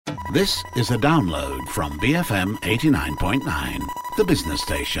This is a download from BFM 89.9, the business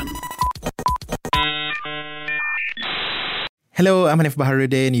station. Hello, I'm Hanif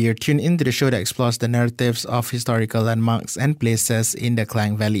Baharuddin. You're tuned into the show that explores the narratives of historical landmarks and places in the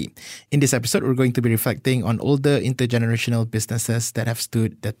Klang Valley. In this episode, we're going to be reflecting on older intergenerational businesses that have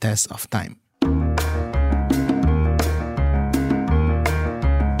stood the test of time.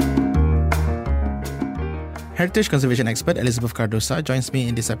 Heritage conservation expert Elizabeth Cardosa joins me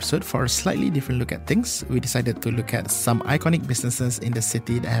in this episode for a slightly different look at things. We decided to look at some iconic businesses in the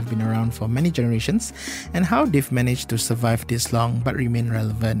city that have been around for many generations and how they've managed to survive this long but remain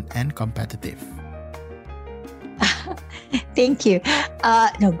relevant and competitive. Thank you.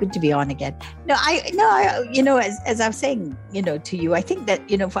 Good to be on again. As I was saying, to you, I think that,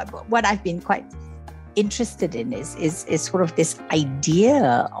 what I've been quite interested in is sort of this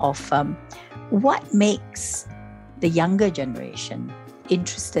idea of what makes the younger generation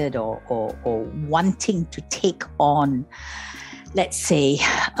interested or wanting to take on, let's say,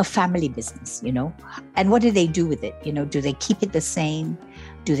 a family business, and what do they do with it? Do they keep it the same?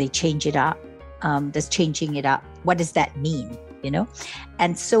 Do they change it up? Does changing it up, what does that mean?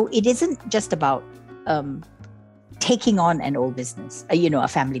 And so it isn't just about taking on an old business, a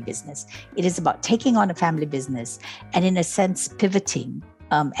family business. It is about taking on a family business and, in a sense, pivoting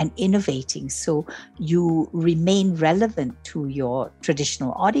and innovating so you remain relevant to your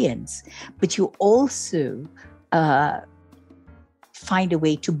traditional audience, but you also find a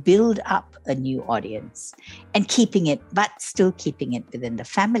way to build up a new audience and still keeping it within the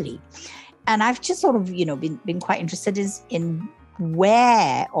family. And I've just sort of, been quite interested in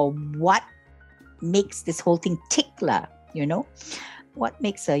where or what makes this whole thing tickler, What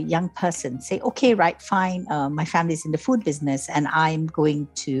makes a young person say, okay, right, fine, my family's in the food business and I'm going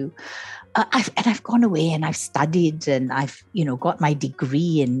to, I've gone away and I've studied and I've, got my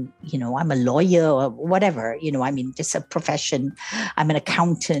degree and, I'm a lawyer or whatever, just a profession, I'm an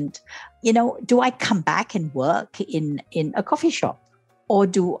accountant. Do I come back and work in a coffee shop? Or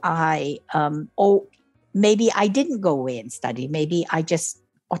do I, or maybe I didn't go away and study, maybe I just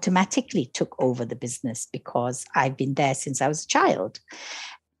automatically took over the business because I've been there since I was a child.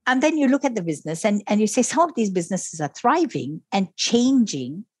 And then you look at the business and you say some of these businesses are thriving and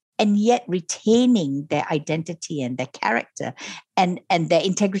changing and yet retaining their identity and their character and their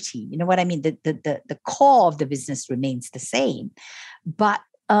integrity. You know what I mean? The core of the business remains the same, but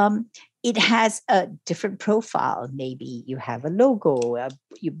it has a different profile. Maybe you have a logo,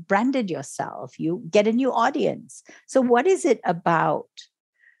 you branded yourself, you get a new audience. So what is it about?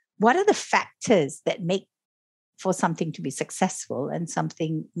 What are the factors that make for something to be successful and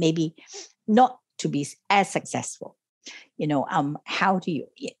something maybe not to be as successful? How do you,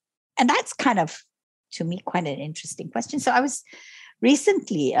 and that's kind of, to me, quite an interesting question. So I was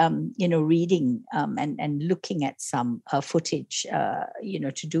recently, reading and looking at some footage,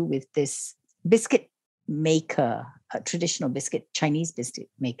 to do with this biscuit maker, a traditional Chinese biscuit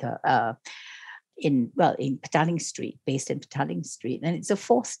maker, in Petaling Street, based in Petaling Street. And it's a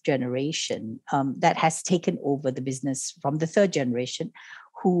fourth generation that has taken over the business from the third generation,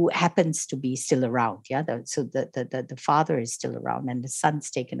 who happens to be still around. So the father is still around and the son's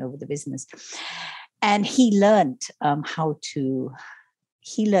taken over the business. And he learned how to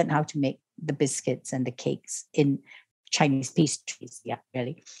make the biscuits and the cakes in Chinese pastries,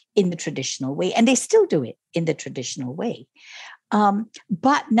 in the traditional way. And they still do it in the traditional way.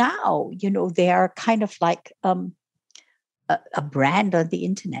 But now, they are kind of like a brand on the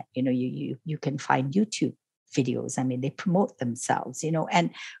internet. You can find YouTube videos. I mean, they promote themselves,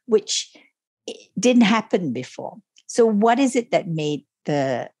 and which didn't happen before. So what is it that made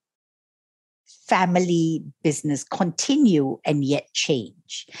the family business continue and yet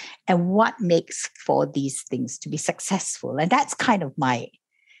change? And what makes for these things to be successful? And that's kind of my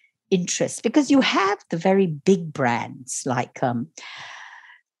interest, because you have the very big brands like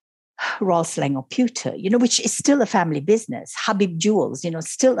Royal Selangor Pewter, which is still a family business. Habib Jewels,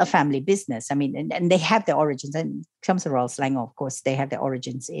 still a family business. I mean, and they have their origins. And in terms of Royal Selangor, of course, they have their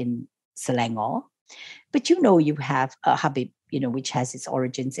origins in Selangor. But you have Habib, which has its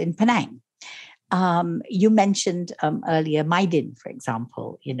origins in Penang. You mentioned earlier Maidin, for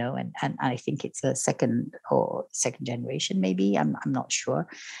example, and I think it's a second generation, maybe. I'm not sure.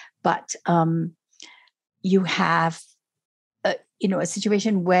 But you have, a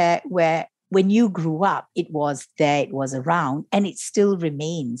situation where when you grew up, it was there, it was around, and it still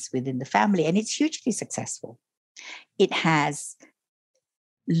remains within the family, and it's hugely successful. It has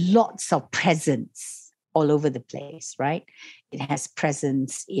lots of presence all over the place, right? It has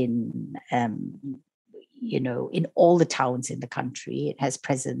presence in in all the towns in the country. It has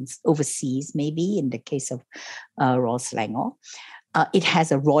presence overseas, maybe in the case of Royal Selangor. It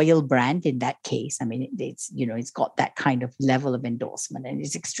has a royal brand in that case. I mean, it's got that kind of level of endorsement, and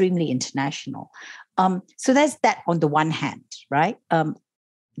it's extremely international. So there's that on the one hand, right?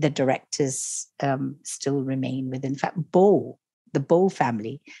 The directors still remain within. In fact, the Bow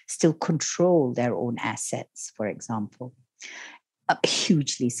family still control their own assets, for example.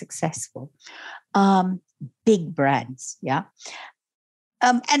 Hugely successful. Big brands, yeah.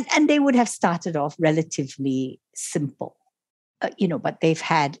 And they would have started off relatively simple. But they've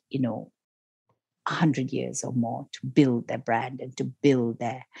had, 100 years or more to build their brand and to build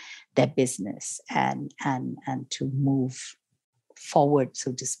their business and to move forward,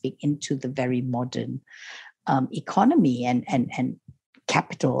 so to speak, into the very modern economy and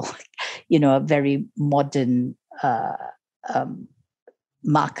capital, a very modern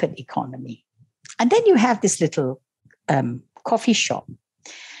market economy. And then you have this little coffee shop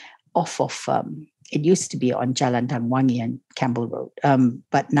off of it used to be on Jalan Tan Wangi and Campbell Road,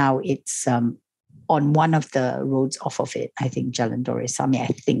 but now it's on one of the roads off of it. I think Jalan Doresami. I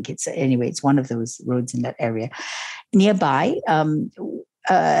think it's one of those roads in that area nearby. And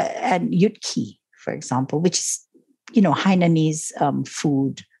Yutki, for example, which is Hainanese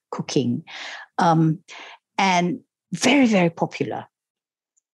food cooking, and very, very popular,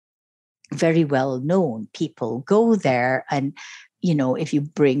 very well known. People go there, and if you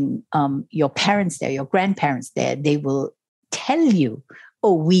bring your parents there, your grandparents there, they will tell you,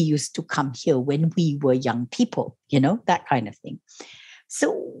 oh, we used to come here when we were young people, that kind of thing.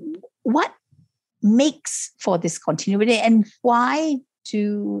 So what makes for this continuity, and why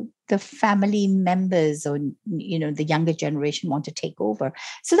do the family members or, the younger generation want to take over?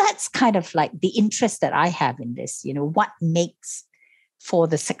 So that's kind of like the interest that I have in this, what makes for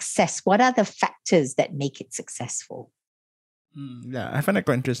the success? What are the factors that make it successful? Yeah, I find that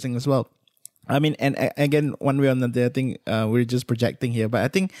quite interesting as well. I mean, and again, one way or another, I think we're just projecting here. But I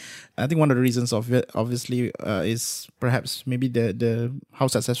think one of the reasons of it, obviously, is perhaps maybe the how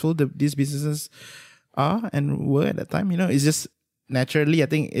successful these businesses are and were at that time. It's just naturally, I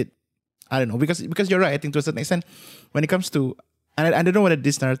think I don't know, because you're right. I think to a certain extent, when it comes to, and I don't know whether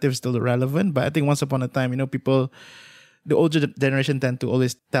this narrative is still relevant, but I think once upon a time, people. The older generation tend to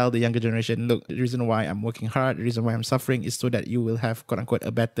always tell the younger generation, look, the reason why I'm working hard, the reason why I'm suffering is so that you will have, quote unquote, a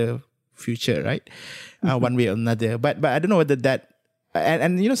better future, right? One way or another. But I don't know whether that,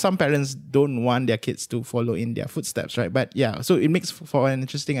 and some parents don't want their kids to follow in their footsteps, right? But yeah, so it makes for an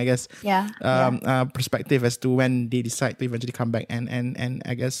interesting, I guess, perspective as to when they decide to eventually come back and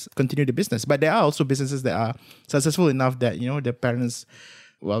I guess continue the business. But there are also businesses that are successful enough that, the parents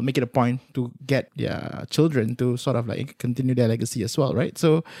make it a point to get their children to sort of like continue their legacy as well, right?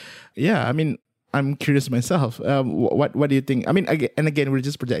 So, yeah, I mean, I'm curious myself. What do you think? I mean, again, we're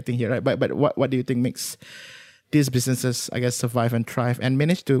just projecting here, right? But what do you think makes these businesses, I guess, survive and thrive and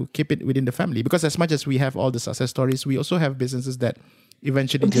manage to keep it within the family? Because as much as we have all the success stories, we also have businesses that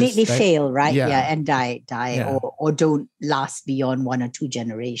eventually completely just fail, right? Yeah, and die, or don't last beyond 1 or 2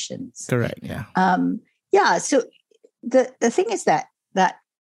 generations. Correct. Yeah. So the thing is that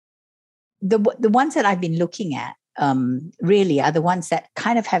the ones that I've been looking at really are the ones that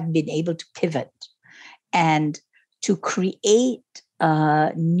kind of have been able to pivot and to create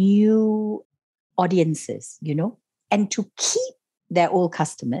new audiences, and to keep their old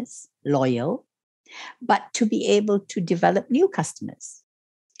customers loyal, but to be able to develop new customers.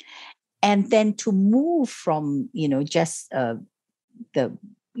 And then to move from, just a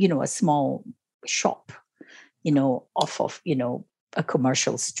small shop, off of, a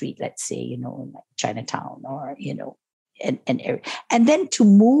commercial street, let's say, like Chinatown or, an area. And then to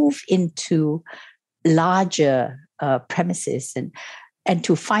move into larger premises and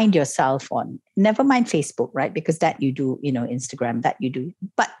to find yourself on, never mind Facebook, right? Because that you do, Instagram, that you do.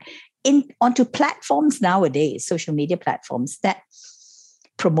 But onto platforms nowadays, social media platforms that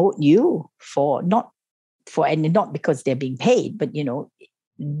promote you and not because they're being paid, but,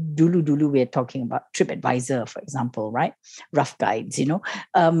 dulu, we're talking about TripAdvisor, for example, right? Rough guides,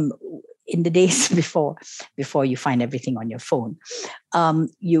 in the days before you find everything on your phone,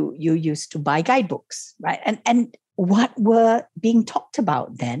 you used to buy guidebooks, right? And what were being talked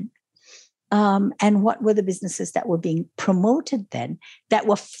about then, and what were the businesses that were being promoted then that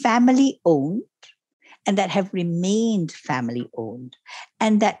were family owned and that have remained family owned,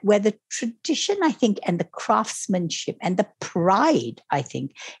 and that where the tradition, I think, and the craftsmanship and the pride, I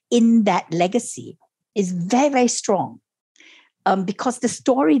think, in that legacy is very, very strong, because the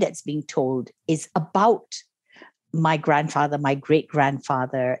story that's being told is about my grandfather, my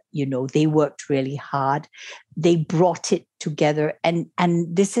great-grandfather, they worked really hard. They brought it together. And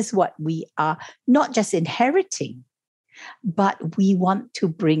this is what we are not just inheriting, but we want to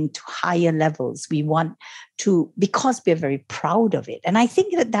bring to higher levels. We want to, because we're very proud of it. And I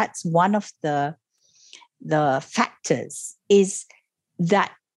think that that's one of the factors, is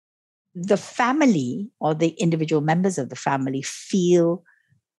that the family or the individual members of the family feel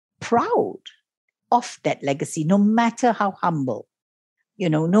proud of that legacy, no matter how humble,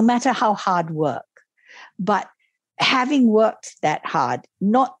 no matter how hard work. But having worked that hard,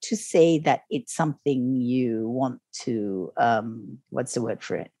 not to say that it's something you want to, what's the word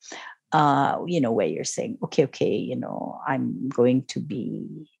for it? Where you're saying, okay, I'm going to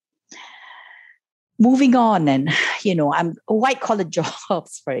be moving on, and, I'm white collar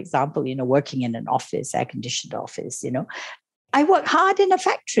jobs, for example, working in an office, air conditioned office, I work hard in a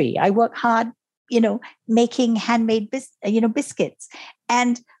factory. I work hard, making handmade, biscuits.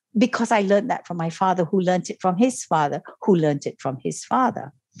 And because I learned that from my father, who learned it from his father, who learned it from his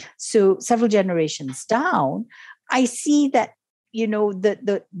father. So several generations down, I see that,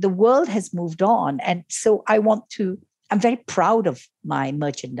 the world has moved on. And so I'm very proud of my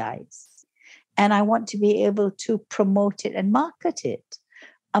merchandise. And I want to be able to promote it and market it,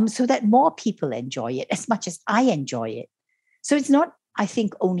 so that more people enjoy it as much as I enjoy it. So it's not, I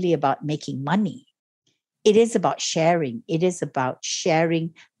think, only about making money. It is about sharing. It is about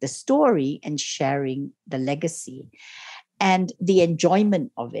sharing the story and sharing the legacy and the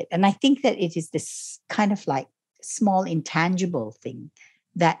enjoyment of it. And I think that it is this kind of like small intangible thing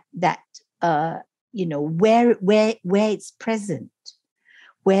that where it's present,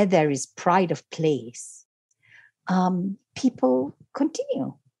 where there is pride of place, people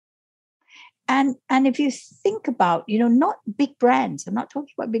continue. And if you think about, not big brands, I'm not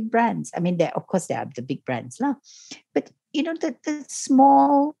talking about big brands. I mean, of course, there are the big brands now, but, the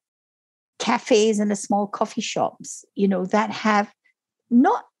small cafes and the small coffee shops, that have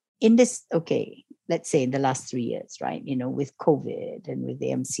not in this, let's say in the last 3 years, right? With COVID and with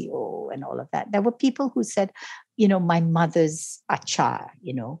the MCO and all of that, there were people who said, my mother's achar,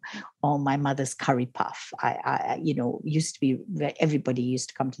 or my mother's curry puff. I used to be, everybody used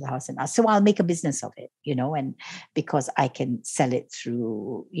to come to the house and ask, so I'll make a business of it, and because I can sell it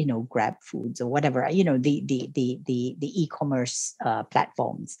through, Grab Foods or whatever, the e-commerce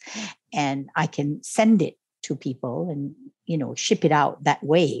platforms, and I can send it to people and, ship it out that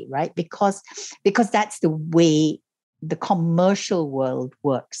way, right? Because that's the way the commercial world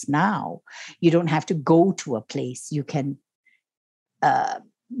works now. You don't have to go to a place. You can, in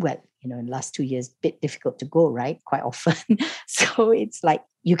the last 2 years, a bit difficult to go, right? Quite often. So it's like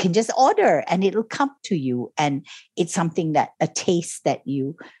you can just order and it'll come to you. And it's something a taste that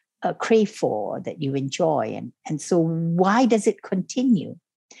you crave for, that you enjoy. And so why does it continue?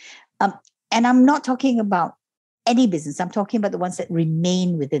 And I'm not talking about any business. I'm talking about the ones that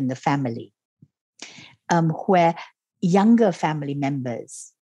remain within the family, where younger family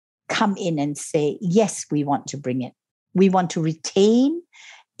members come in and say, yes, we want to bring it. We want to retain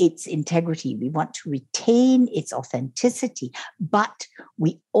its integrity. We want to retain its authenticity, but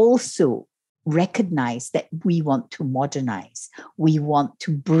we also recognize that we want to modernize. We want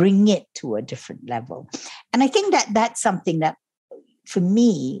to bring it to a different level. And I think that that's something that, for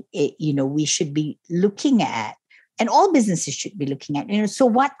me, we should be looking at, and all businesses should be looking at, so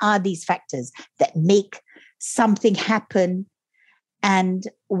what are these factors that make something happen, and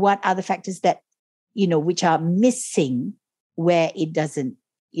what are the factors that, which are missing where it doesn't,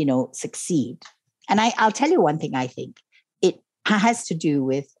 succeed. And I'll tell you one thing. I think it has to do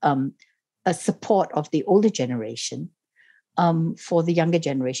with a support of the older generation for the younger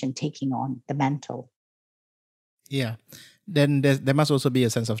generation taking on the mantle. Yeah. Then there must also be a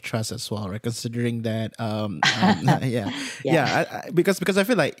sense of trust as well, right? Considering that, because I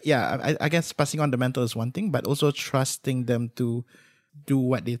feel like, I guess passing on the mantle is one thing, but also trusting them to do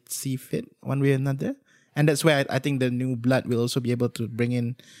what they see fit one way or another. And that's where I think the new blood will also be able to bring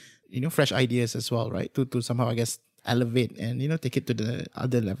in, fresh ideas as well, right? To somehow, I guess, elevate and, take it to the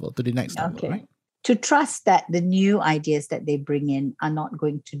other level, to the next level, right? To trust that the new ideas that they bring in are not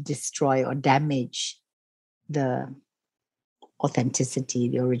going to destroy or damage the authenticity,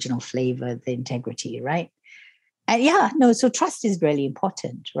 the original flavor, the integrity, right? And so trust is really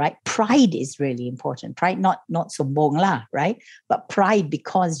important, right? Pride is really important. Pride, not sombong lah, right? But pride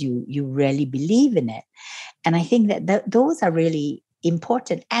because you really believe in it. And I think that those are really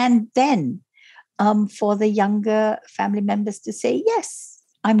important. And then for the younger family members to say, yes,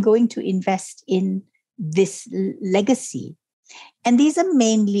 I'm going to invest in this legacy. And these are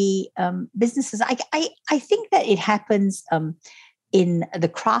mainly businesses. I think that it happens in the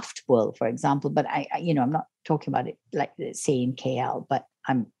craft world, for example, but I'm not talking about it like say in KL, but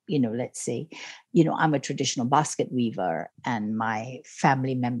I'm, let's say, I'm a traditional basket weaver and my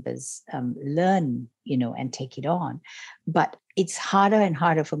family members learn, and take it on. But it's harder and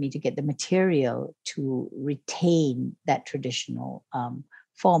harder for me to get the material to retain that traditional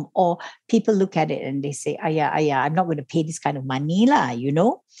form. Or people look at it and they say, yeah, I'm not going to pay this kind of money,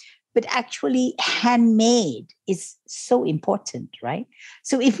 But actually, handmade is so important, right?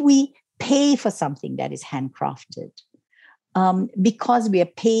 So if we pay for something that is handcrafted, because we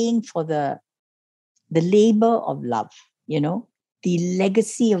are paying for the labor of love, the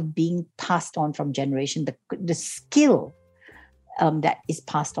legacy of being passed on from generation, the skill that is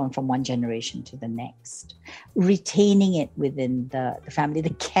passed on from one generation to the next, retaining it within the family,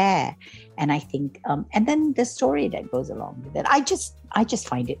 the care, and I think, and then the story that goes along with it. I just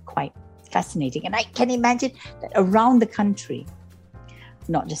find it quite fascinating, and I can imagine that around the country,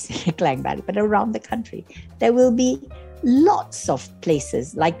 not just in Klang Valley, but around the country, there will be lots of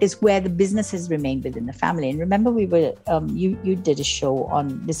places like this where the business has remained within the family. And remember, we were you did a show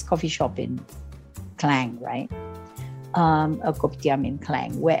on this coffee shop in Klang, right? A kopitiam in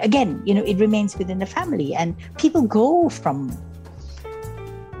Klang, where again, it remains within the family, and people go from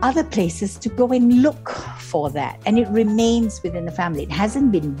other places to go and look for that, and it remains within the family. It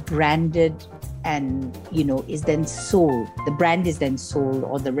hasn't been branded and is then sold. The brand is then sold,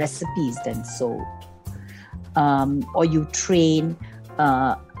 or the recipe is then sold, or you train.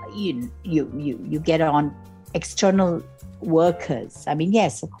 You get on external workers. I mean,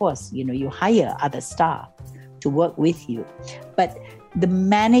 yes, of course, you hire other staff to work with you, but the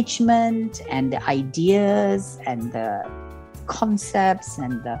management and the ideas and the concepts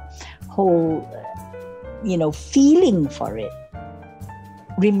and the whole feeling for it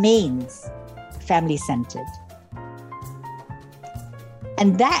remains family centered.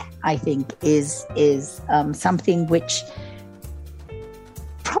 And that, I think, is something which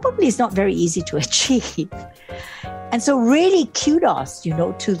probably is not very easy to achieve. And so really kudos,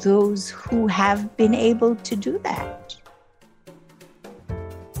 to those who have been able to do that.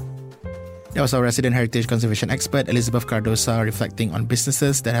 That was our resident heritage conservation expert, Elizabeth Cardosa, reflecting on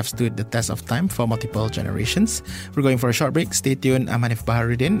businesses that have stood the test of time for multiple generations. We're going for a short break. Stay tuned. I'm Hanif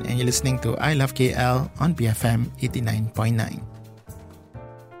Baharuddin, and you're listening to I Love KL on BFM 89.9.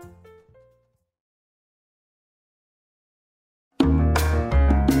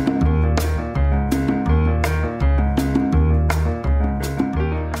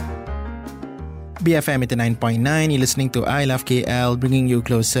 BFM 89.9, you're listening to I Love KL, bringing you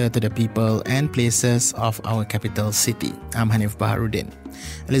closer to the people and places of our capital city. I'm Hanif Baharuddin.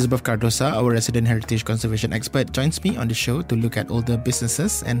 Elizabeth Cardosa, our resident heritage conservation expert, joins me on the show to look at older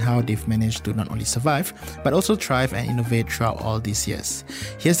businesses and how they've managed to not only survive, but also thrive and innovate throughout all these years.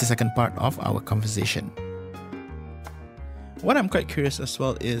 Here's the second part of our conversation. What I'm quite curious as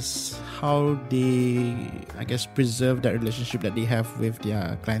well is how they, preserve that relationship that they have with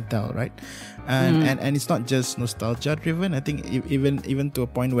their clientele, right? And it's not just nostalgia driven. I think even to a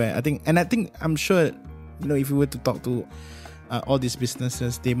point where I'm sure, if you were to talk to all these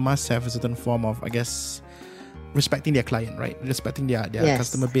businesses, they must have a certain form of, respecting their client, right? Respecting their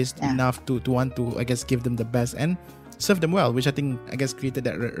customer base enough to want to, give them the best and serve them well, which I think created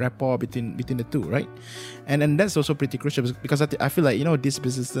that rapport between the two, right? And that's also pretty crucial because I feel like these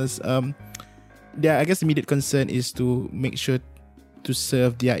businesses, their immediate concern is to make sure to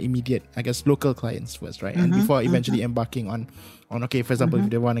serve their immediate local clients first, right? And before eventually embarking on okay, for example,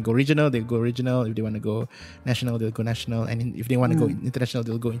 if they want to go regional, they'll go regional. If they want to go national, they'll go national. And if they want to go international,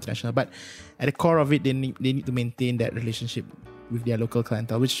 they'll go international. But at the core of it, they need to maintain that relationship with their local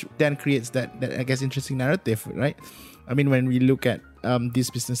clientele, which then creates that interesting narrative, right? I mean, when we look at these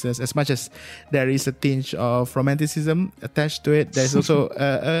businesses, as much as there is a tinge of romanticism attached to it, there's also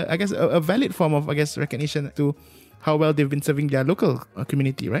a valid form of recognition to how well they've been serving their local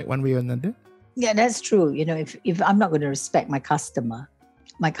community, right? One way or another. Yeah, that's true. If I'm not going to respect my customer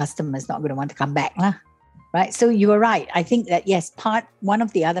is not going to want to come back, right? So you are right. I think that yes, one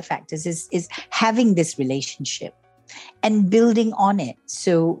of the other factors is having this relationship and building on it,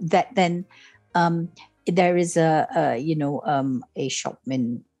 so that then there is a shop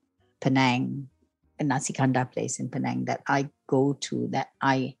in Penang, a nasi kandar place in Penang that I go to, that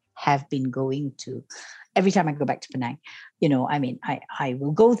I have been going to every time I go back to Penang. I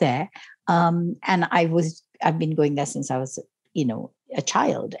will go there, and I've been going there since I was a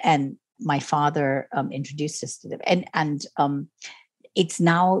child, and my father introduced us to them, and it's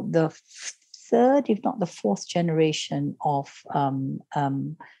now the third, if not the fourth generation of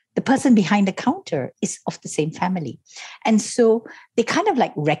the person behind the counter is of the same family. And so they kind of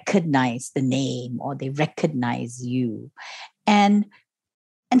like recognize the name, or they recognize you. And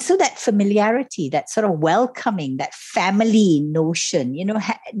so that familiarity, that sort of welcoming, that family notion,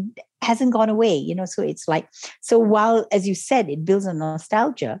 hasn't gone away, so it's like, so while, as you said, it builds on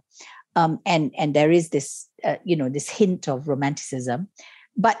nostalgia, and there is this, this hint of romanticism.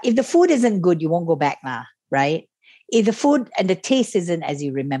 But if the food isn't good, you won't go back now, right? If the food and the taste isn't as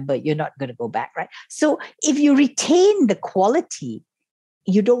you remember, you're not going to go back, right? So if you retain the quality,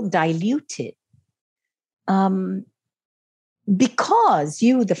 you don't dilute it. Because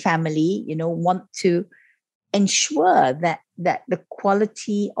you, the family, want to ensure that the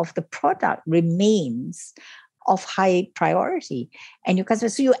quality of the product remains of high priority. And your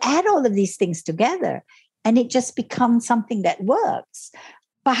customers, so you add all of these things together, and it just becomes something that works.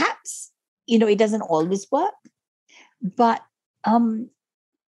 Perhaps, it doesn't always work, but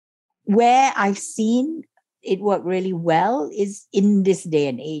where I've seen it work really well is in this day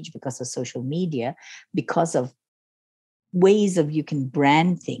and age, because of social media, because of ways of you can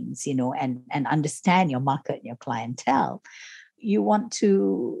brand things, and understand your market and your clientele. You want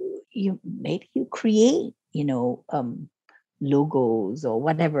to, maybe you create, logos or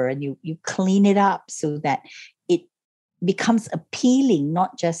whatever, and you clean it up so that it becomes appealing,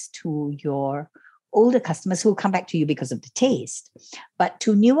 not just to your older customers who will come back to you because of the taste, but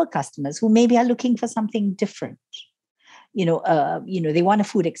to newer customers who maybe are looking for something different. They want a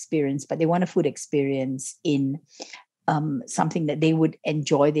food experience, but they want a food experience in something that they would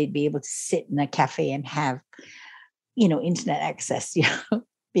enjoy. They'd be able to sit in a cafe and have, internet access,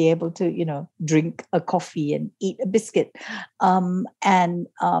 be able to, drink a coffee and eat a biscuit, and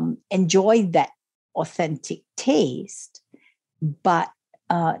enjoy that authentic taste, but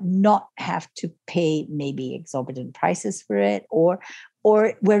not have to pay maybe exorbitant prices for it, or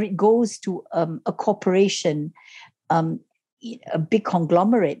where it goes to a corporation, a big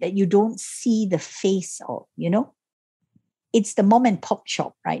conglomerate that you don't see the face of, It's the mom and pop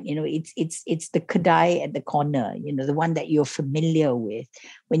shop, right? It's the kadai at the corner, the one that you're familiar with.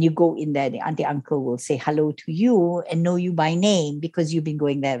 When you go in there, the auntie uncle will say hello to you and know you by name because you've been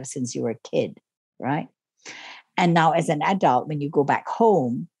going there ever since you were a kid, right? And now as an adult, when you go back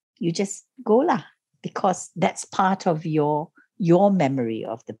home, you just go lah, because that's part of your memory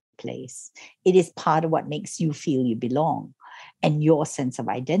of the place. It is part of what makes you feel you belong and your sense of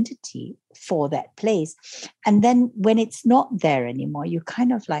identity for that place. And then when it's not there anymore, you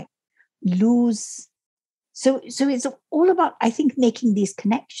kind of like lose. So it's all about, I think, making these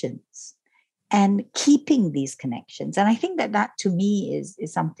connections and keeping these connections. And I think that to me is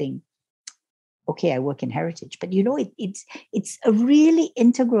something, okay, I work in heritage, but it's a really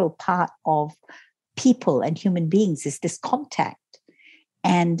integral part of people and human beings, is this contact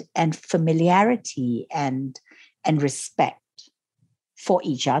and familiarity and respect for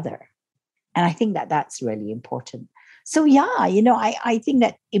each other. And I think that's really important. So yeah, I think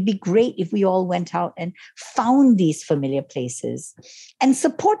that it'd be great if we all went out and found these familiar places and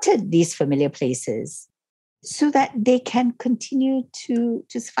supported these familiar places so that they can continue to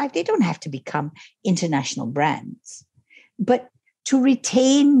survive. They don't have to become international brands, but to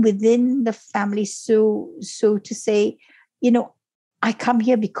retain within the family. So to say, I come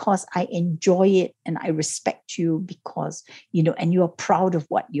here because I enjoy it and I respect you because, and you are proud of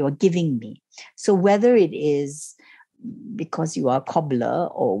what you're giving me. So whether it is because you are a cobbler,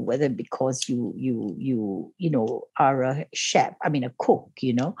 or whether because you are a chef, a cook,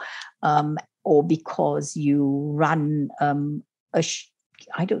 or because you run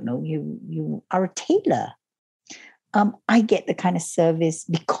I don't know, you are a tailor. I get the kind of service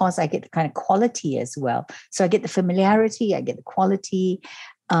because I get the kind of quality as well. So I get the familiarity, I get the quality.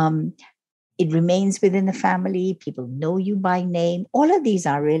 It remains within the family. People know you by name. All of these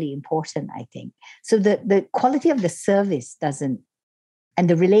are really important, I think. So the quality of the service doesn't, and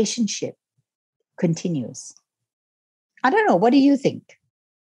the relationship continues. I don't know. What do you think?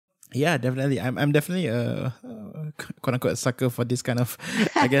 Yeah, definitely. I'm definitely a quote unquote sucker for this kind of,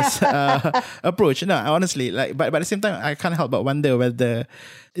 I guess, approach. No, honestly, but at the same time, I can't help but wonder whether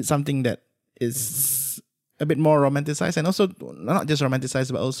it's something that is a bit more romanticized, and also not just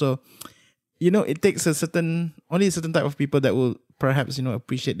romanticized, but also, it takes only a certain type of people that will perhaps,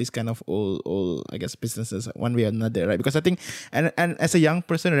 appreciate this kind of old, I guess, businesses one way or another, right? Because I think, and as a young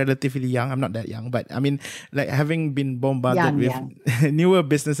person, relatively young, I'm not that young, but like having been bombarded with newer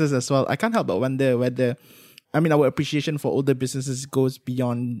businesses as well, I can't help but wonder whether, our appreciation for older businesses goes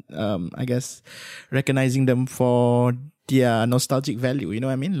beyond, I guess, recognizing them for their nostalgic value. You know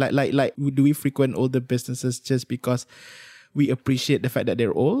what I mean? Like, do we frequent older businesses just because we appreciate the fact that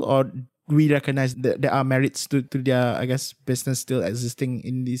they're old, or we recognize that there are merits to their, I guess, business still existing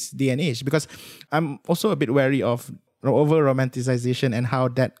in this day and age? Because I'm also a bit wary of over romanticization and how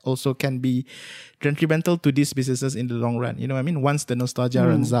that also can be detrimental to these businesses in the long run. You know what I mean? Once the nostalgia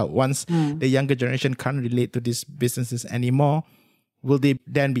runs out, once the younger generation can't relate to these businesses anymore, will they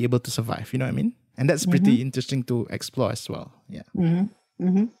then be able to survive? You know what I mean? And that's pretty interesting to explore as well. Yeah.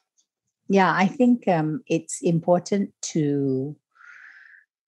 Yeah, I think it's important to,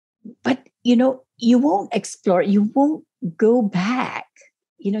 but you won't explore, you won't go back,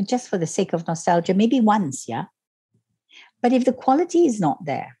 just for the sake of nostalgia, maybe once, yeah. But if the quality is not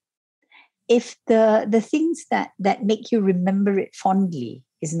there, if the things that make you remember it fondly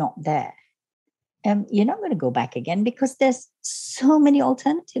is not there, you're not going to go back again, because there's so many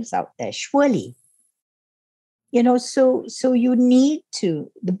alternatives out there, surely. So you need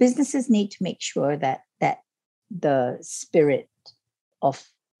to, the businesses need to make sure that the spirit of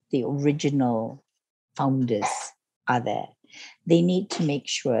the original founders are there. They need to make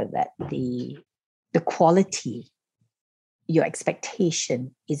sure that the quality, your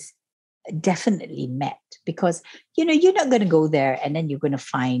expectation is definitely met, because you're not going to go there and then you're going to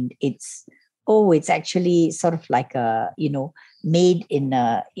find it's actually sort of like a made in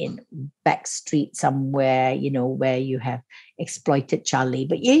back street somewhere, where you have exploited Charlie,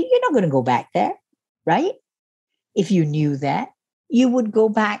 but you're not going to go back there, right? If you knew that, you would go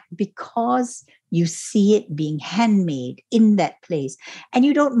back because you see it being handmade in that place, and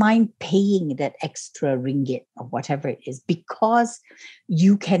you don't mind paying that extra ringgit or whatever it is, because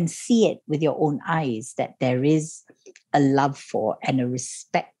you can see it with your own eyes that there is a love for and a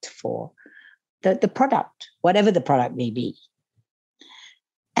respect for the product, whatever the product may be.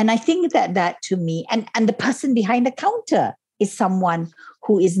 And I think that to me, and the person behind the counter is someone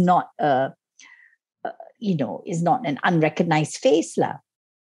who is not is not an unrecognized face lah.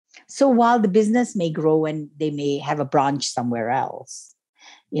 So while the business may grow and they may have a branch somewhere else,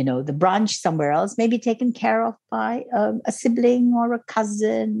 the branch somewhere else may be taken care of by a sibling or a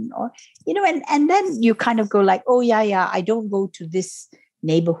cousin, or and then you kind of go like, oh yeah, I don't go to this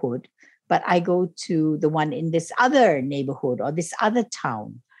neighborhood, but I go to the one in this other neighborhood or this other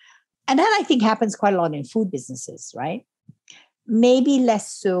town. And that, I think, happens quite a lot in food businesses, right? Maybe less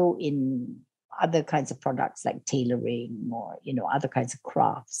so in other kinds of products like tailoring or, other kinds of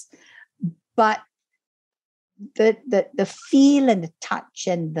crafts. But the feel and the touch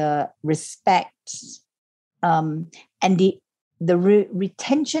and the respect and the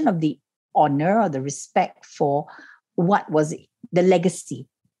retention of the honor or the respect for what was the legacy,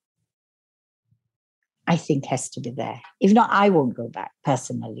 I think has to be there. If not, I won't go back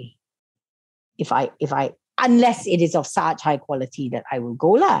personally. If I unless it is of such high quality that I will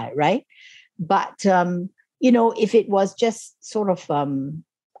go lah, right? But if it was just sort of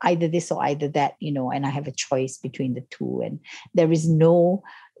either this or either that, and I have a choice between the two, and there is no,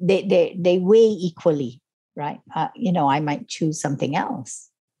 they weigh equally, right? I might choose something else,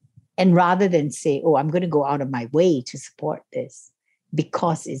 and rather than say, oh, I'm going to go out of my way to support this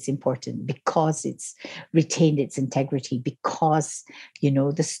because it's important, because it's retained its integrity, because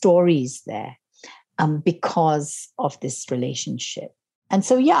the story is there, because of this relationship. And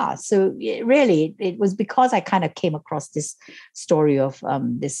so, it was because I kind of came across this story of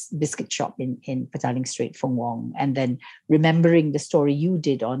this biscuit shop in Petaling Strait, Fung Wong, and then remembering the story you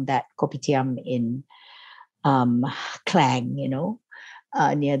did on that kopitiam in Klang,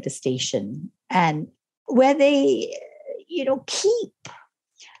 near the station, and where they, keep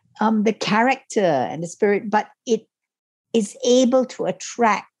the character and the spirit, but it is able to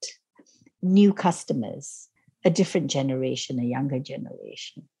attract new customers, a different generation, a younger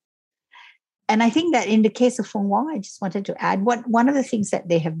generation. And I think that in the case of Fung Wong, I just wanted to add one of the things that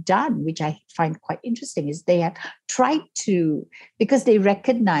they have done, which I find quite interesting, is they have tried to, because they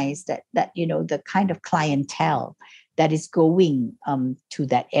recognize that the kind of clientele that is going to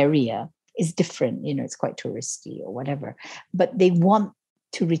that area is different. It's quite touristy or whatever, but they want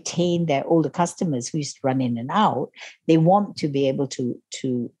to retain their older customers who used to run in and out. They want to be able to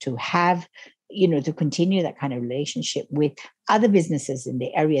have, to continue that kind of relationship with other businesses in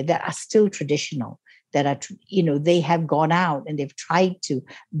the area that are still traditional, that are, they have gone out and they've tried to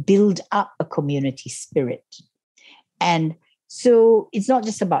build up a community spirit. And so it's not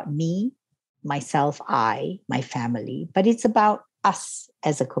just about me, myself, my family, but it's about us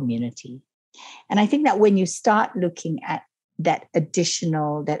as a community. And I think that when you start looking at that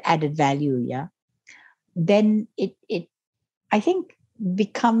added value, then it I think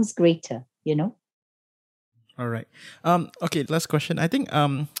becomes greater, All right. Okay, last question. I think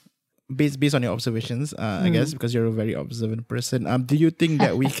based on your observations, I guess because you're a very observant person, do you think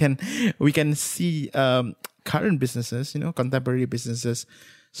that we can see current businesses, contemporary businesses,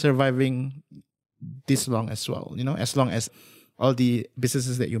 surviving this long as well? As long as all the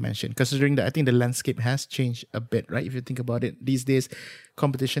businesses that you mentioned, considering that I think the landscape has changed a bit, right? If you think about it, these days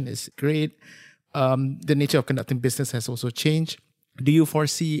competition is great. The nature of conducting business has also changed. Do you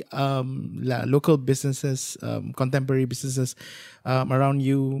foresee local businesses, contemporary businesses around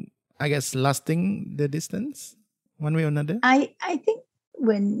you, I guess, lasting the distance one way or another? I think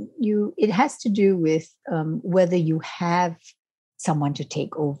it has to do with whether you have someone to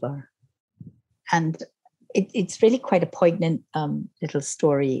take over. And it's really quite a poignant little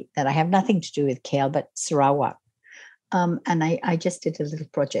story that I have nothing to do with KL, but Sarawak. And I just did a little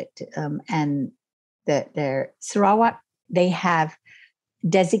project. And Sarawak, they have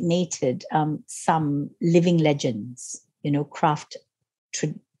designated some living legends,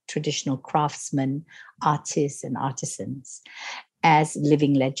 traditional craftsmen, artists and artisans as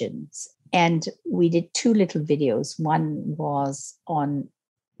living legends. And we did 2 little videos. One was on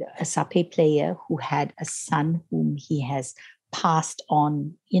a sape player who had a son whom he has passed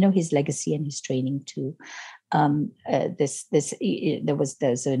on, his legacy and his training to. There's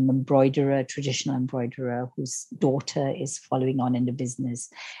an embroiderer, traditional embroiderer, whose daughter is following on in the business,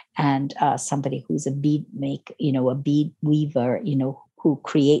 and somebody who's a bead weaver, who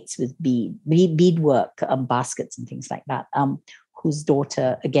creates with beadwork, baskets and things like that. Whose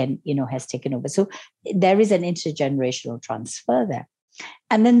daughter again, has taken over. So there is an intergenerational transfer there.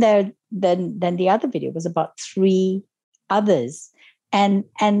 And then then the other video was about 3 others. And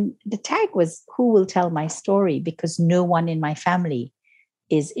the tag was, who will tell my story? Because no one in my family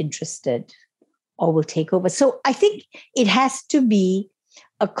is interested or will take over. So I think it has to be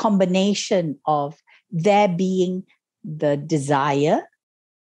a combination of there being the desire,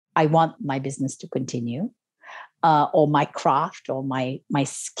 I want my business to continue, or my craft or my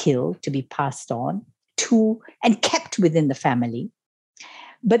skill to be passed on to and kept within the family.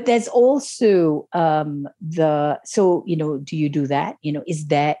 But there's also do you do that? Is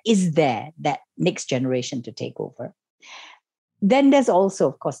there that next generation to take over? Then there's also,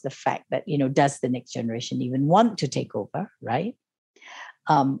 of course, the fact that, does the next generation even want to take over, right?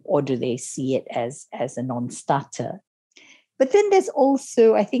 Or do they see it as a non-starter? But then there's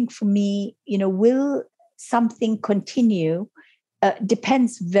also, I think for me, will something continue?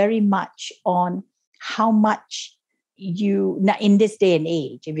 Depends very much on how much now in this day and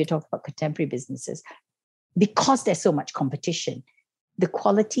age, if you talk about contemporary businesses, because there's so much competition, the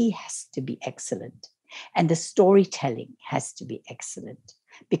quality has to be excellent and the storytelling has to be excellent,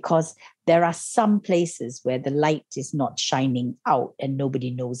 because there are some places where the light is not shining out and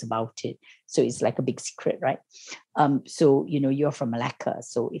nobody knows about it. So it's like a big secret, right? So, you're from Malacca.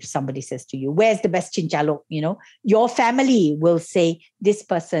 So if somebody says to you, where's the best chinchalok? Your family will say this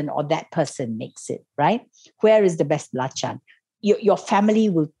person or that person makes it, right? Where is the best belacan? Your family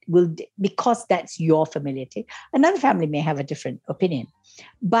will, because that's your familiarity. Another family may have a different opinion.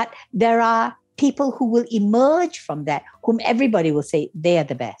 But there are people who will emerge from that, whom everybody will say they are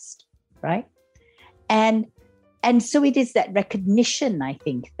the best, right? And so it is that recognition, I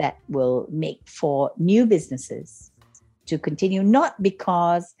think, that will make for new businesses to continue, not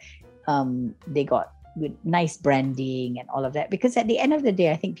because they got good, nice branding and all of that, because at the end of the day,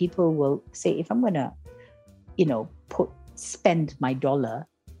 I think people will say, if I'm going to, spend my dollar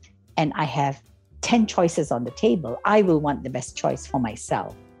and I have 10 choices on the table, I will want the best choice for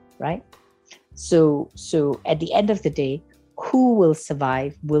myself, right? So at the end of the day, who will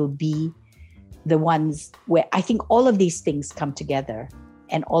survive will be the ones where I think all of these things come together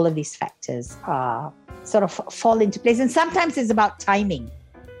and all of these factors sort of fall into place. And sometimes it's about timing,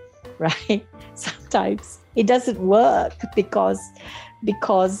 right? Sometimes it doesn't work because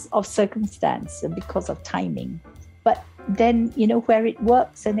of circumstance and because of timing. But then, where it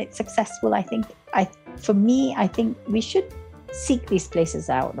works and it's successful, I think we should seek these places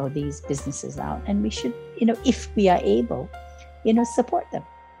out or these businesses out, and we should, if we are able, support them.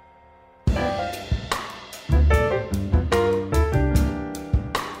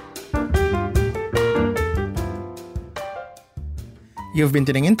 You've been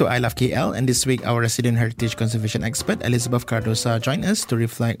tuning in to I Love KL, and this week our resident heritage conservation expert Elizabeth Cardosa joined us to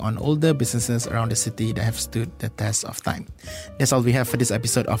reflect on older businesses around the city that have stood the test of time. That's all we have for this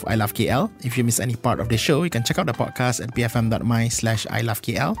episode of I Love KL. If you miss any part of the show, you can check out the podcast at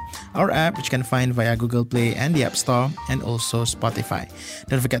bfm.my/ilovekl, our app which you can find via Google Play and the App Store, and also Spotify.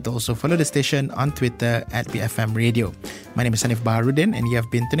 Don't forget to also follow the station on Twitter at BFM Radio. My name is Hanif Baharudin, and you have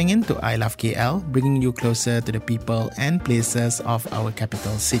been tuning in to I Love KL, bringing you closer to the people and places of our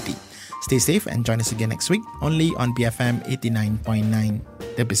capital city. Stay safe and join us again next week, only on BFM 89.9,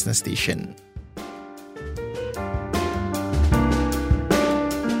 the business station.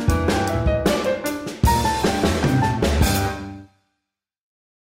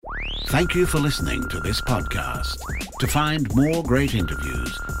 Thank you for listening to this podcast. To find more great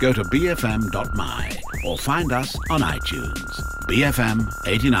interviews, go to bfm.my or find us on iTunes. BFM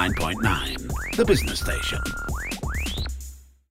 89.9, the business station.